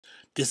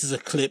This is a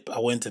clip I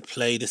wanted to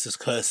play. This is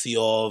courtesy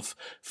of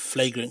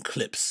Flagrant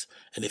Clips,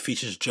 and it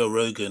features Joe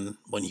Rogan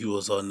when he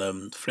was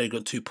on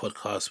Flagrant 2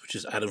 podcast, which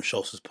is Adam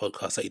Schultz's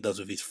podcast that he does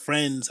with his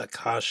friends,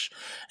 Akash,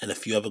 and a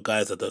few other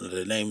guys. I don't know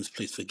their names.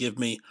 Please forgive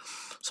me.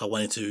 So I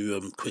wanted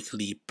to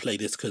quickly play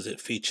this because it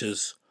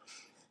features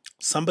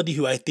somebody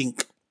who I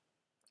think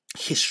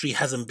history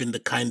hasn't been the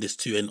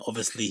kindest to, and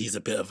obviously he's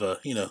a bit of a,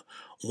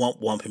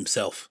 womp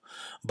himself.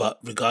 But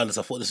regardless,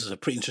 I thought this was a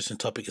pretty interesting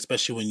topic,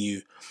 especially when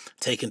you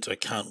take into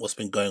account what's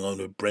been going on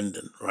with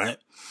Brendan, right?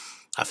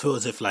 I feel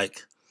as if,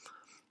 like,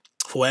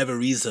 for whatever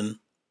reason,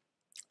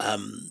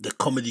 the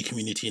comedy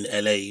community in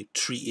LA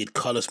treated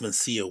Carlos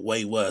Mencia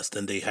way worse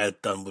than they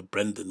had done with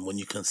Brendan. When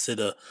you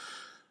consider,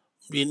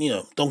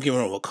 don't get me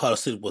wrong, what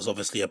Carlos did was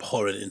obviously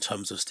abhorrent in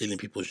terms of stealing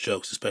people's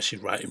jokes, especially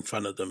right in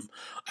front of them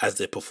as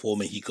they're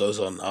performing. He goes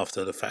on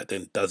after the fact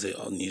and does it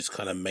on his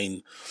kind of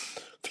main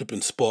flipping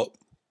spot,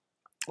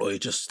 or he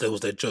just steals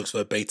their jokes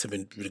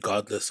verbatim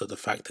regardless of the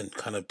fact, and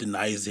kind of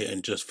denies it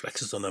and just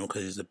flexes on them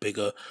because he's a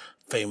bigger,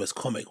 famous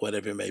comic,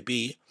 whatever it may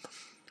be.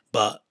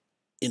 But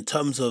in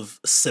terms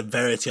of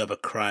severity of a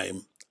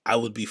crime, I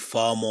would be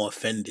far more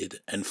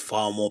offended and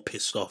far more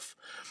pissed off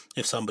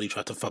if somebody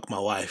tried to fuck my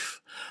wife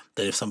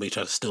than if somebody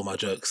tried to steal my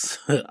jokes.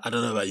 I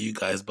don't know about you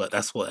guys, but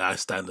that's what I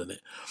stand on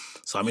it.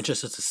 So I'm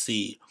interested to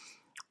see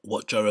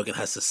what Joe Rogan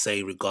has to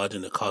say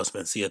regarding the Carlos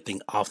Mencia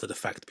thing after the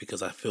fact,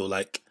 because I feel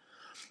like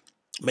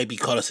maybe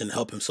Carlos didn't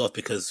help himself,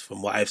 because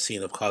from what I've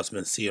seen of Carlos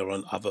Mencia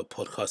on other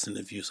podcast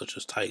interviews such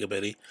as Tiger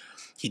Belly,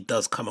 he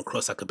does come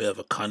across like a bit of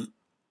a cunt.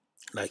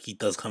 Like, he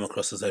does come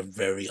across as a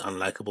very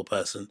unlikable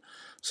person,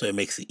 so it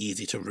makes it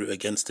easy to root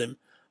against him.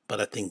 But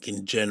I think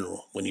in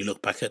general, when you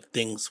look back at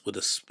things with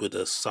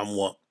a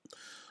somewhat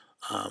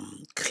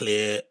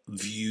clear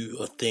view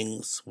of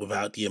things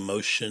without the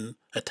emotion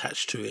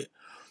attached to it,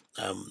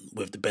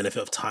 with the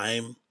benefit of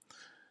time,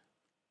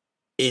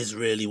 is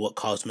really what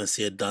Carlos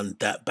Mencia done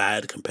that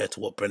bad compared to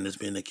what Brendan's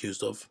being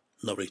accused of?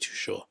 Not really too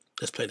sure.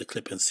 Let's play the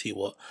clip and see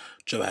what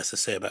Joe has to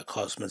say about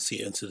Carlos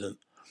Mencia incident.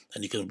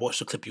 And you can watch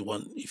the clip you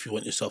want if you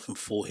want yourself in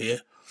full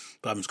here.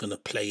 But I'm just going to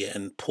play it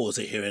and pause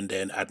it here and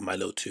there and add my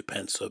little 2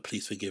 pence. So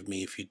please forgive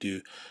me if you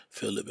do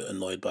feel a little bit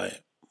annoyed by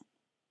it.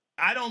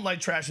 I don't like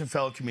trashing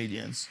fellow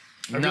comedians.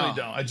 I really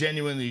don't. I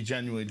genuinely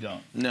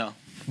don't. No.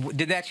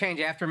 Did that change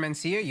after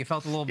Mencia? You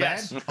felt a little bad?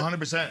 Yes,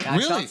 100%. I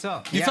Really? thought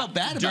so. You Yeah. felt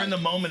bad about During it?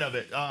 the moment of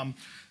it,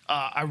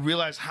 I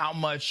realized how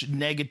much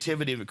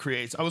negativity it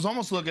creates. I was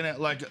almost looking at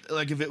like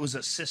if it was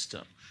a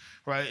system,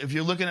 right? If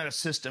you're looking at a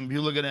system,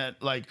 you're looking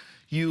at like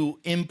you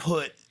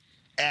input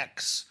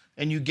X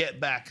and you get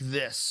back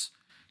this.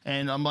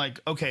 And I'm like,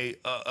 okay,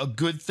 a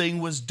good thing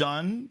was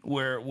done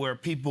where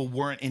people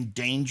weren't in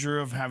danger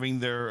of having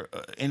their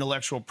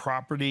intellectual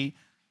property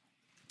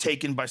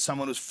taken by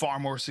someone who's far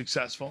more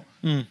successful.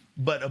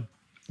 But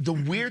the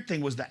weird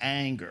thing was the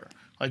anger.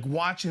 Like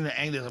watching the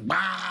anger, like, bah!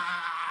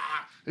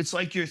 It's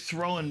like you're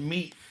throwing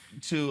meat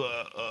to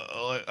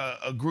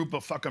a group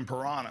of fucking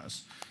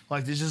piranhas.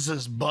 Like there's just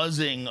this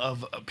buzzing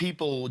of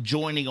people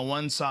joining on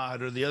one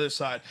side or the other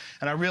side.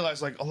 And I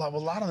realized like a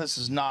lot of this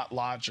is not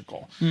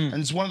logical. And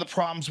it's one of the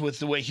problems with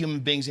the way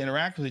human beings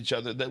interact with each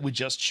other, that we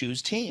just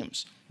choose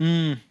teams.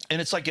 And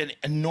it's like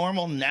a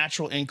normal,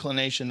 natural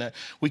inclination that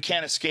we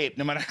can't escape,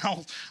 no matter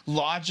how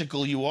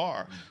logical you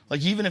are.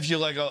 Like even if you're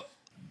like a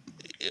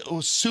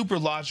super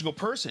logical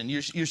person,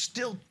 you're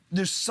still,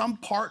 there's some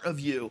part of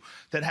you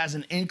that has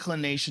an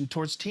inclination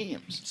towards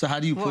temes. So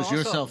how do you push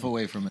yourself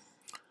away from it?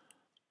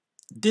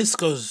 This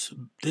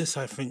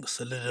I think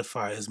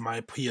solidifies my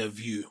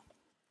POV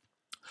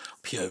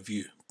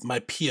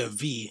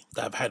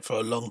that I've had for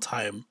a long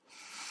time,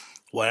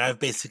 where I've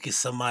basically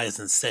surmised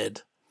and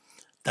said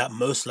that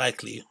most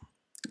likely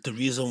the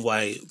reason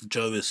why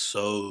Joe is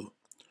so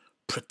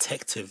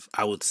protective,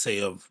 I would say,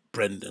 of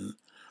Brendan,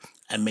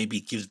 and maybe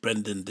gives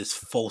Brendan this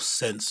false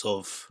sense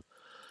of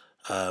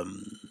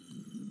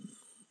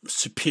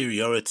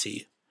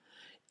superiority,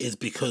 is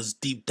because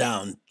deep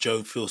down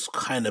Joe feels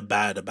kind of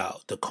bad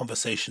about the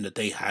conversation that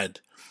they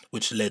had,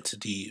 which led to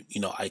the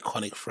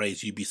iconic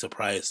phrase "you'd be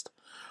surprised."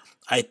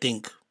 I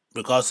think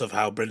regardless of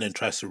how Brendan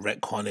tries to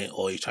retcon it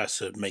or he tries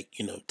to make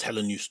tell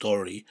a new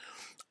story,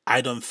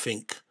 I don't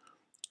think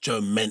Joe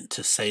meant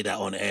to say that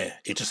on air.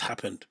 It just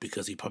happened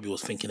because he probably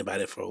was thinking about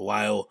it for a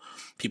while.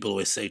 People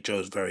always say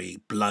Joe's very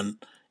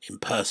blunt in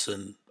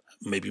person,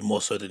 maybe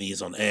more so than he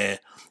is on air,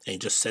 and he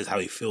just says how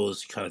he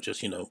feels. He kind of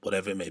just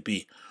whatever it may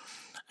be.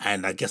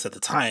 And I guess at the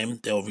time,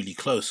 they were really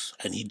close.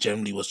 And he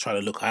generally was trying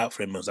to look out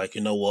for him. I was like,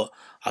 you know what?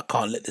 I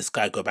can't let this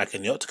guy go back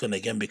in the octagon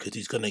again, because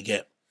he's going to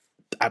get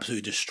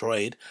absolutely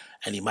destroyed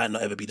and he might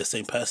not ever be the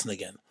same person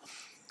again.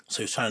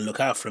 So he's trying to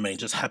look out for him, and he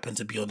just happened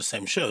to be on the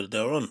same show that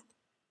they were on.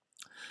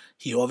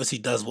 He obviously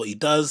does what he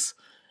does.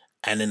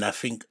 And then I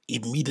think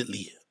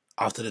immediately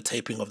after the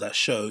taping of that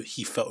show,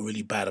 he felt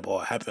really bad about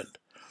what happened.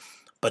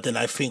 But then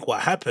I think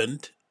what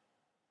happened,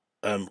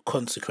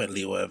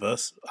 consequently, or whatever,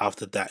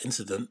 after that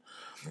incident,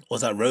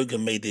 was that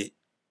Rogan made it,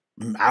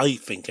 I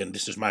think, and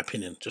this is my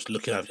opinion, just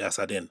looking at it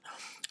outside in,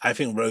 I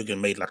think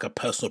Rogan made like a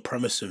personal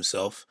promise to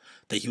himself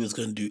that he was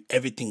going to do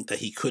everything that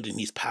he could in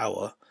his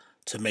power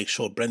to make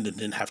sure Brendan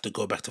didn't have to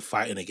go back to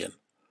fighting again.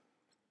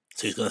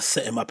 So he's going to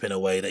set him up in a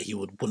way that he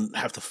wouldn't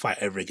have to fight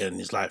ever again in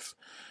his life,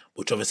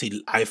 which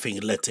obviously I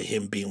think led to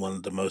him being one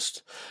of the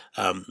most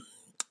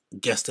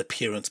guest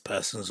appearance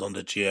persons on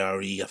the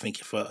GRE. I think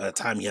at a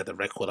time he had the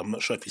record. I'm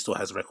not sure if he still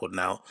has a record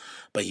now,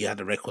 but he had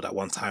the record at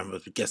one time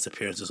with guest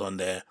appearances on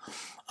there.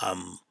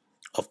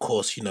 Of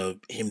course, you know,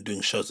 him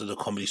doing shows at the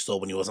Comedy Store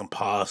when he wasn't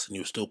passed and he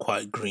was still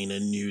quite green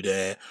and new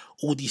there.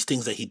 All these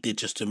things that he did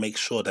just to make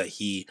sure that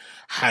he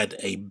had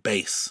a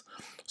base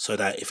so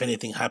that if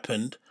anything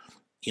happened,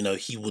 you know,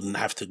 he wouldn't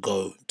have to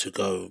go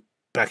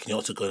back in the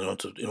octagon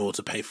in order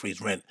to pay for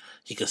his rent.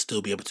 He could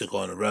still be able to go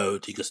on the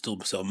road. He could still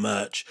sell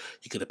merch.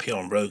 He could appear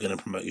on Rogan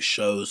and promote his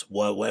shows,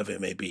 whatever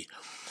it may be.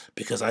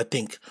 Because I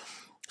think,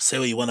 say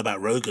what you want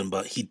about Rogan,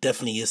 but he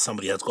definitely is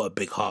somebody that's got a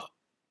big heart.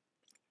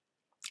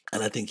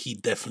 And I think he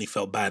definitely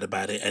felt bad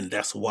about it. And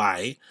that's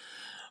why,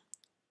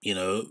 you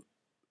know,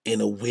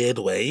 in a weird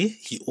way,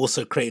 he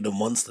also created a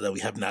monster that we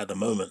have now at the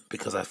moment.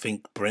 Because I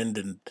think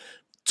Brendan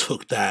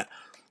took that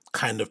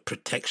kind of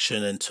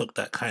protection and took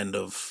that kind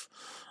of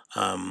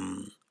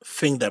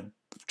thing that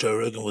Joe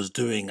Rogan was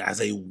doing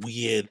as a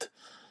weird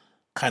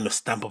kind of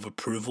stamp of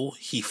approval.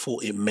 He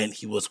thought it meant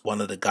he was one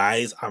of the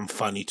guys. I'm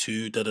funny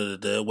too,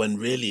 when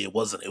really it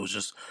wasn't. It was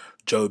just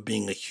Joe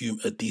being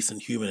a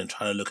decent human and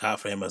trying to look out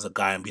for him as a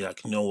guy and be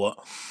like, you know what?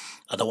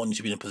 I don't want you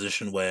to be in a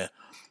position where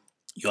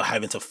you're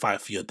having to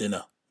fight for your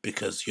dinner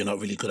because you're not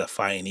really good at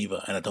fighting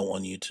either. And I don't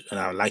want you to, and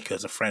I like you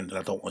as a friend, and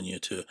I don't want you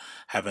to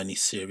have any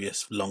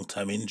serious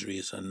long-term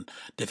injuries and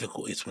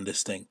difficulties from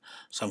this thing.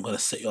 So I'm going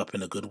to set you up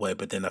in a good way.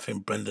 But then I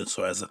think Brendan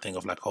saw it as a thing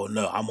of like, oh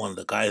no, I'm one of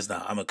the guys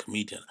now. I'm a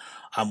comedian.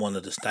 I'm one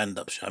of the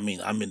stand-ups. I mean,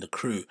 I'm in the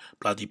crew,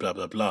 blah, blah,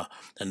 blah, blah.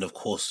 And of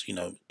course, you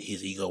know,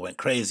 his ego went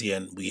crazy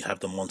and we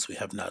have the monster we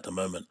have now at the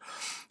moment.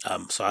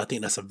 So I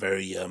think that's a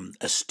very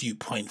astute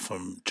point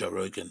from Joe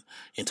Rogan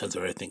in terms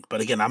of everything.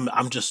 But again,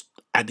 I'm just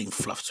adding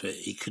fluff to it.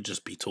 He could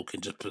just be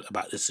talking just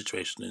about this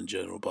situation in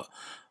general, but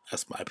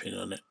that's my opinion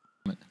on it.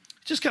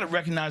 Just gotta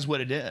recognize what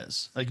it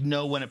is. Like,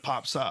 know when it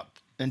pops up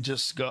and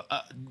just go,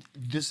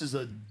 this is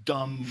a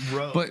dumb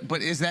road.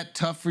 But is that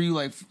tough for you?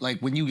 Like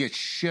when you get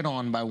shit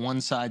on by one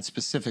side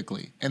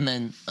specifically, and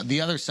then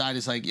the other side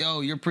is like,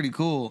 yo, you're pretty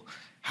cool.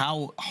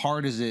 How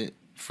hard is it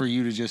for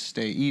you to just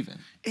stay even?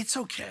 It's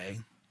okay.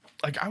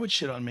 Like, I would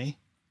shit on me,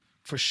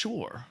 for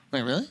sure.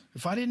 Wait, really?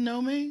 If I didn't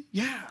know me,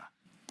 yeah.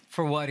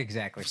 For what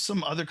exactly?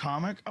 Some other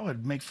comic, I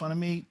would make fun of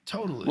me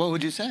totally. What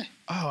would you say?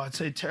 Oh, I'd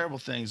say terrible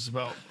things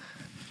about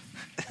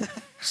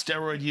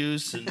steroid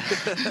use and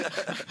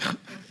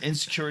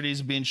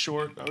insecurities of being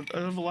short. I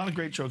have a lot of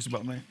great jokes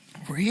about me.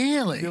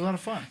 Really? It'd be a lot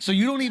of fun. So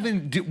you don't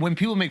even, when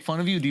people make fun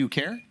of you, do you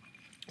care?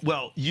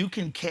 Well, you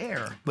can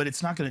care, but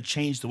it's not going to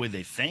change the way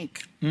they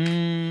think.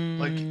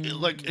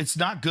 Like it's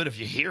not good if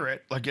you hear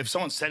it. Like if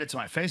someone said it to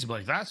my face, I'd be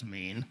like, "That's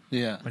mean."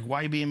 Yeah. Like, why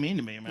are you being mean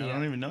to me, man? I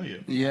don't even know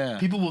you. Yeah.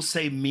 People will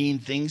say mean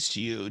things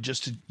to you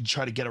just to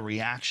try to get a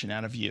reaction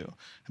out of you.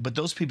 But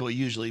those people are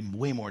usually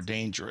way more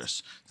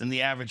dangerous than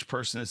the average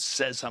person that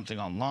says something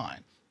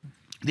online.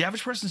 The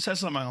average person says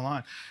something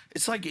online,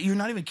 it's like you're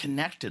not even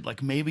connected.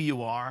 Like maybe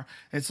you are.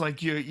 It's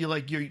like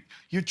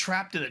you're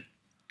trapped in a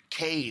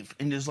cave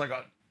and there's like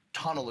a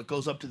tunnel that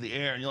goes up to the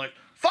air and you're like,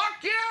 fuck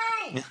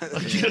you!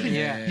 Like,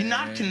 you're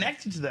not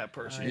connected to that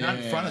person. You're not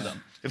in front of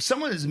them. If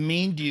someone is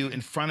mean to you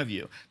in front of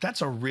you,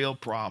 that's a real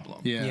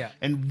problem. Yeah.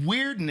 And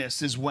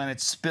weirdness is when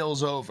it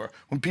spills over.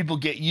 When people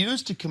get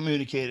used to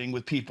communicating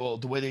with people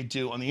the way they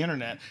do on the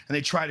internet and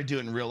they try to do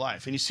it in real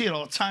life. And you see it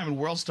all the time in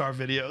World Star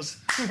videos.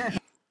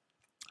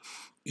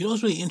 You know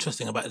what's really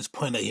interesting about this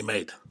point that you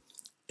made?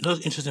 You know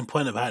what's interesting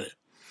point about it?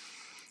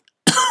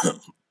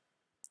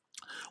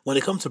 When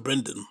it comes to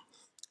Brendan,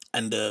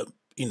 and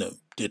you know,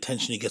 the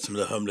attention he gets from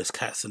the homeless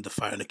cats and the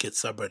Fire and the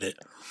Kids subreddit,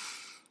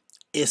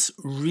 it's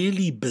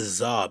really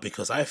bizarre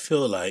because I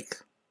feel like,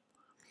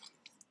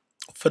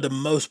 for the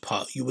most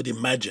part, you would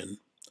imagine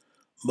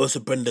most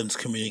of Brendan's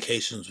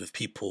communications with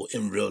people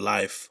in real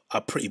life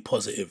are pretty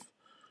positive,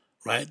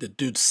 right? The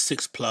dude's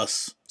 6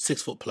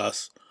 foot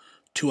plus,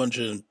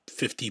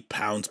 250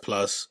 pounds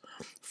plus,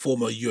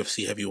 former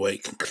UFC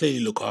heavyweight, can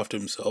clearly look after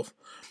himself.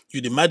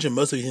 You'd imagine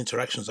most of his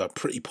interactions are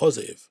pretty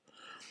positive.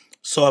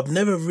 So I've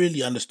never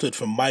really understood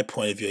from my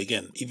point of view,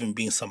 again, even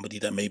being somebody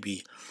that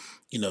maybe,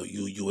 you know,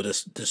 you would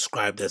have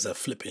described as a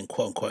flipping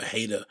quote-unquote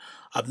hater.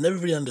 I've never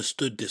really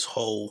understood this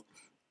whole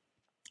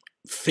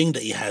thing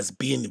that he has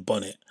being the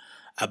bonnet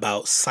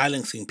about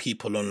silencing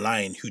people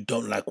online who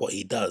don't like what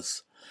he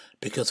does.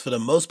 Because for the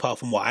most part,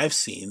 from what I've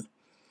seen,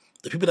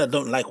 the people that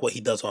don't like what he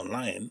does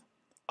online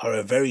are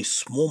a very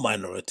small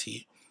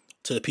minority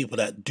to the people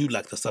that do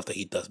like the stuff that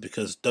he does.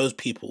 Because those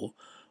people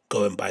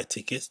go and buy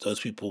tickets,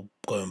 those people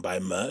go and buy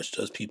merch,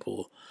 those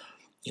people,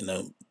 you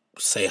know,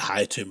 say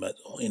hi to him at,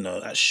 you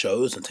know, at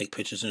shows and take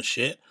pictures and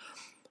shit.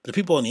 The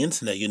people on the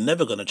internet, you're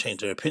never going to change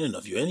their opinion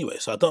of you anyway.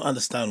 So I don't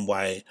understand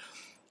why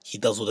he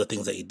does all the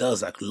things that he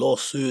does, like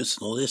lawsuits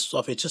and all this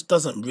stuff. It just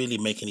doesn't really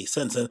make any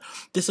sense. And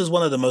this is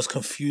one of the most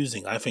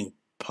confusing, I think,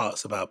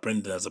 parts about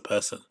Brendan as a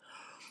person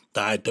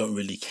that I don't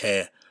really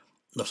care.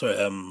 No, sorry,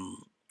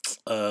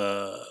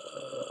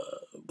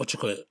 what you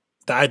call it?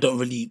 That I don't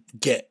really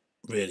get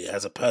really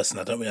as a person.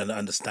 I don't really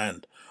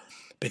understand,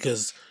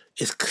 because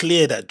it's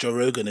clear that Joe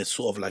Rogan is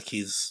sort of like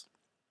his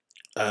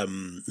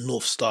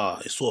North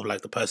Star. It's sort of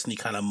like the person he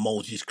kind of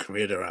molds his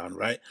career around,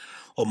 right?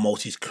 Or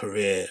molds his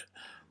career,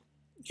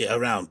 yeah,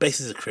 around,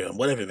 bases his career on,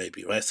 whatever it may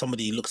be, right?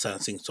 Somebody he looks at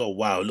and thinks, oh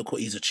wow, look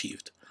what he's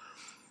achieved.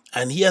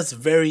 And he has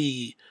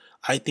very,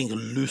 I think,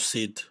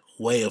 lucid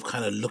way of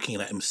kind of looking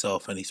at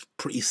himself, and he's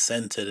pretty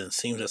centered and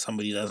seems like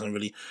somebody who doesn't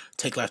really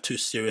take life too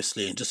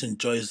seriously and just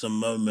enjoys the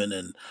moment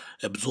and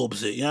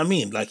absorbs it. You know what I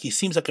mean? Like, he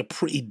seems like a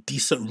pretty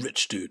decent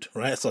rich dude,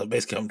 right? So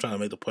basically I'm trying to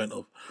make the point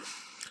of.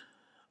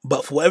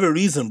 But for whatever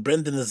reason,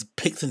 Brendan has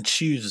picked and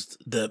choose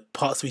the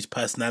parts of his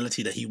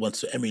personality that he wants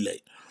to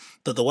emulate.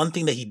 But the one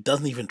thing that he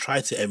doesn't even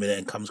try to emulate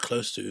and comes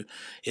close to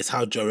is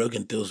how Joe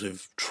Rogan deals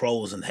with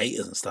trolls and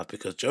haters and stuff,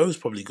 because Joe's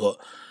probably got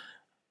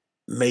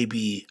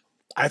maybe,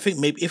 I think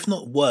maybe, if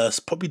not worse,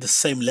 probably the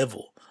same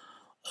level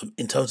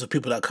in terms of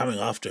people that are coming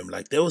after him.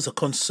 Like, there was a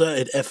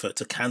concerted effort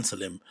to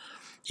cancel him,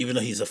 even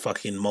though he's a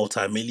fucking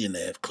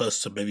multi-millionaire,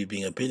 close to maybe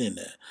being a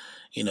billionaire,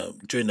 you know,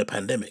 during the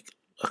pandemic.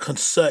 A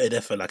concerted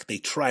effort, like they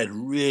tried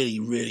really,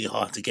 really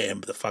hard to get him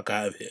the fuck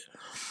out of here.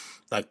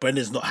 Like,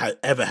 Brendan's not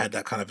ever had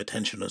that kind of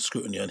attention and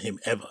scrutiny on him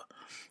ever,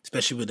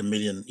 especially with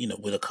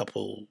with a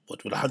couple,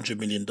 with $100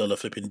 million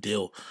flipping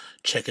deal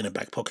check in the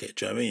back pocket.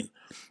 Do you know what I mean?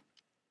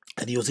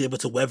 And he was able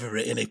to weather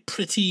it in a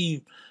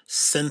pretty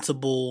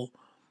sensible,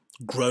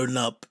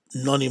 grown-up,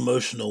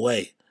 non-emotional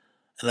way.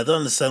 And I don't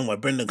understand why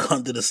Brendan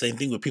can't do the same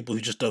thing with people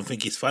who just don't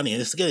think he's funny.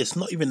 And it's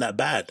not even that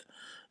bad.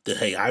 That,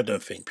 hey, I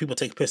don't think. People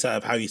take a piss out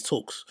of how he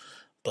talks.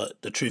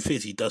 But the truth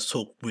is, he does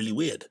talk really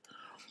weird.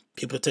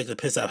 People take the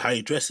piss out of how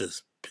he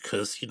dresses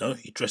because, he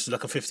dresses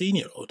like a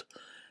 15-year-old.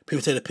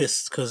 People take the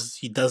piss because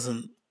he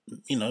doesn't,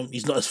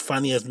 he's not as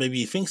funny as maybe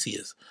he thinks he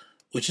is,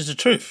 which is the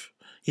truth.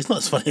 He's not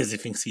as funny as he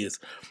thinks he is.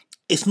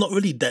 It's not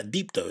really that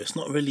deep, though. It's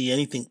not really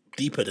anything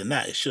deeper than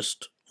that. It's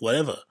just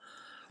whatever.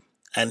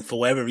 And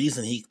for whatever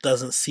reason, he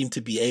doesn't seem to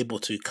be able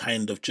to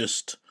kind of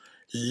just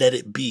let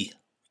it be.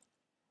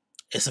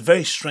 It's a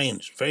very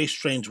strange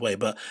way.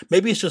 But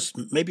maybe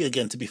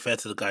again, to be fair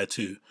to the guy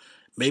too,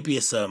 maybe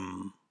it's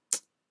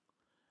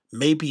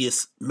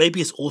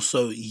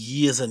also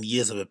years and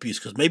years of abuse,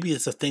 because maybe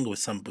it's a thing with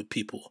some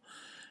people.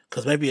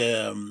 Because maybe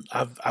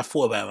I've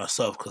thought about it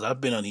myself, because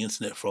I've been on the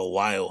internet for a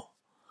while.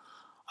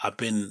 I've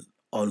been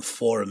on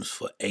forums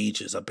for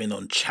ages. I've been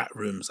on chat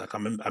rooms. Like I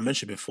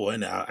mentioned before,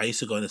 innit? I used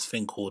to go on this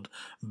thing called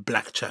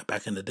Black Chat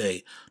back in the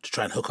day to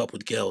try and hook up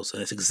with girls.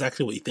 And it's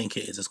exactly what you think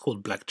it is. It's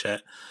called Black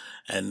Chat.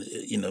 And,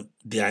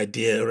 the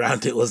idea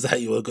around it was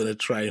that you were going to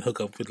try and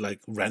hook up with like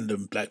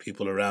random black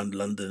people around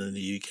London and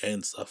the UK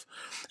and stuff.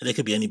 And it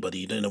could be anybody.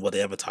 You don't know what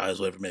they advertise,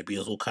 whatever it may be. It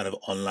was all kind of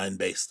online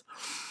based.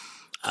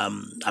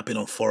 I've been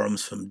on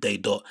forums from day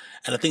dot.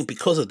 And I think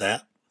because of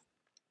that,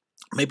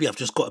 maybe I've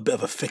just got a bit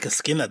of a thicker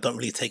skin. I don't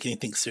really take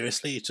anything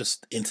seriously. It's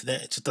just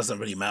internet. It just doesn't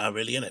really matter,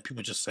 really, innit?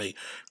 People just say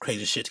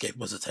crazy shit to get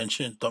people's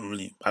attention.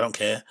 I don't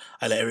care.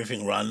 I let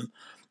everything run.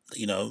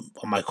 On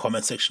my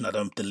comment section, I've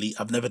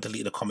never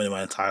deleted a comment in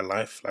my entire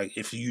life. Like,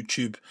 if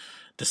YouTube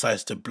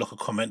decides to block a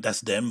comment, that's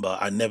them, but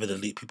I never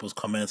delete people's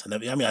comments.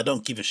 I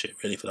don't give a shit,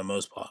 really, for the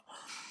most part.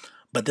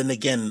 But then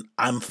again,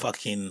 I'm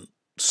fucking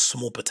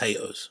small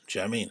potatoes. Do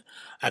you know what I mean?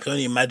 I can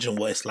only imagine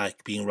what it's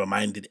like being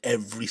reminded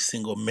every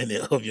single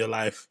minute of your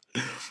life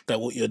that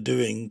what you're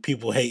doing,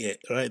 people hate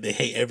it, right? They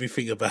hate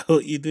everything about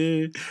what you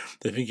do.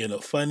 They think you're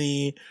not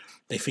funny.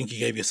 They think you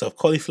gave yourself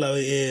cauliflower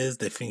ears.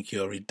 They think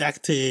you're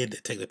redacted. They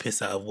take the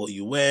piss out of what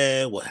you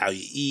wear, how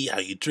you eat, how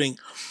you drink.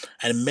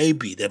 And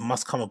maybe there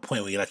must come a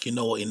point where you're like, you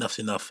know what, enough's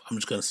enough. I'm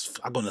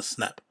gonna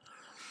snap.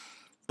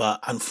 But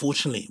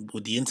unfortunately,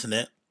 with the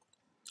internet,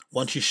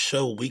 once you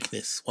show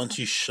weakness, once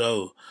you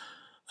show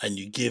and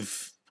you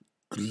give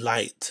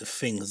light to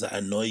things that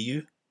annoy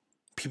you,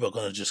 people are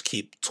going to just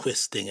keep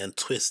twisting and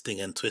twisting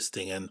and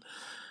twisting. And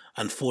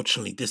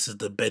unfortunately, this is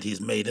the bed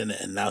he's made in it,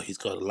 and now he's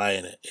got to lie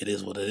in it. It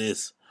is what it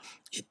is.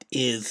 It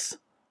is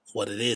what it is.